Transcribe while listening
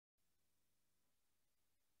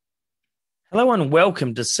Hello and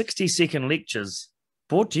welcome to 60-second lectures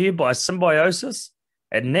brought to you by Symbiosis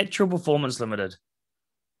and Natural Performance Limited.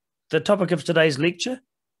 The topic of today's lecture: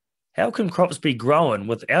 how can crops be grown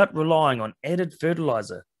without relying on added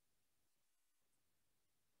fertiliser?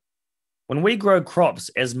 When we grow crops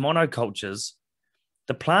as monocultures,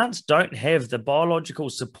 the plants don't have the biological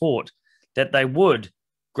support that they would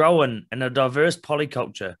grow in a diverse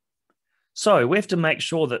polyculture. So we have to make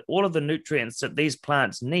sure that all of the nutrients that these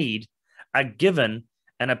plants need are given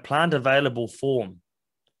in a plant available form.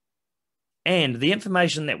 And the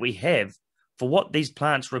information that we have for what these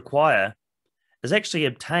plants require is actually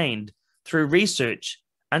obtained through research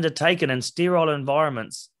undertaken in sterile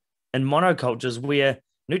environments in monocultures where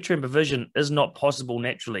nutrient provision is not possible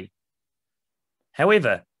naturally.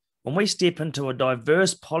 However, when we step into a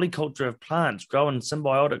diverse polyculture of plants growing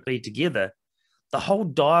symbiotically together, the whole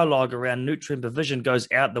dialogue around nutrient provision goes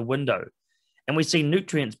out the window, and we see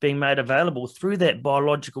nutrients being made available through that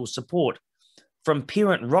biological support from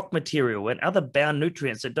parent rock material and other bound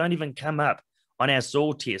nutrients that don't even come up on our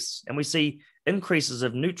soil tests. And we see increases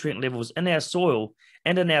of nutrient levels in our soil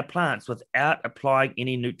and in our plants without applying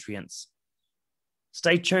any nutrients.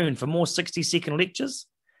 Stay tuned for more 60-second lectures,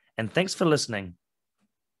 and thanks for listening.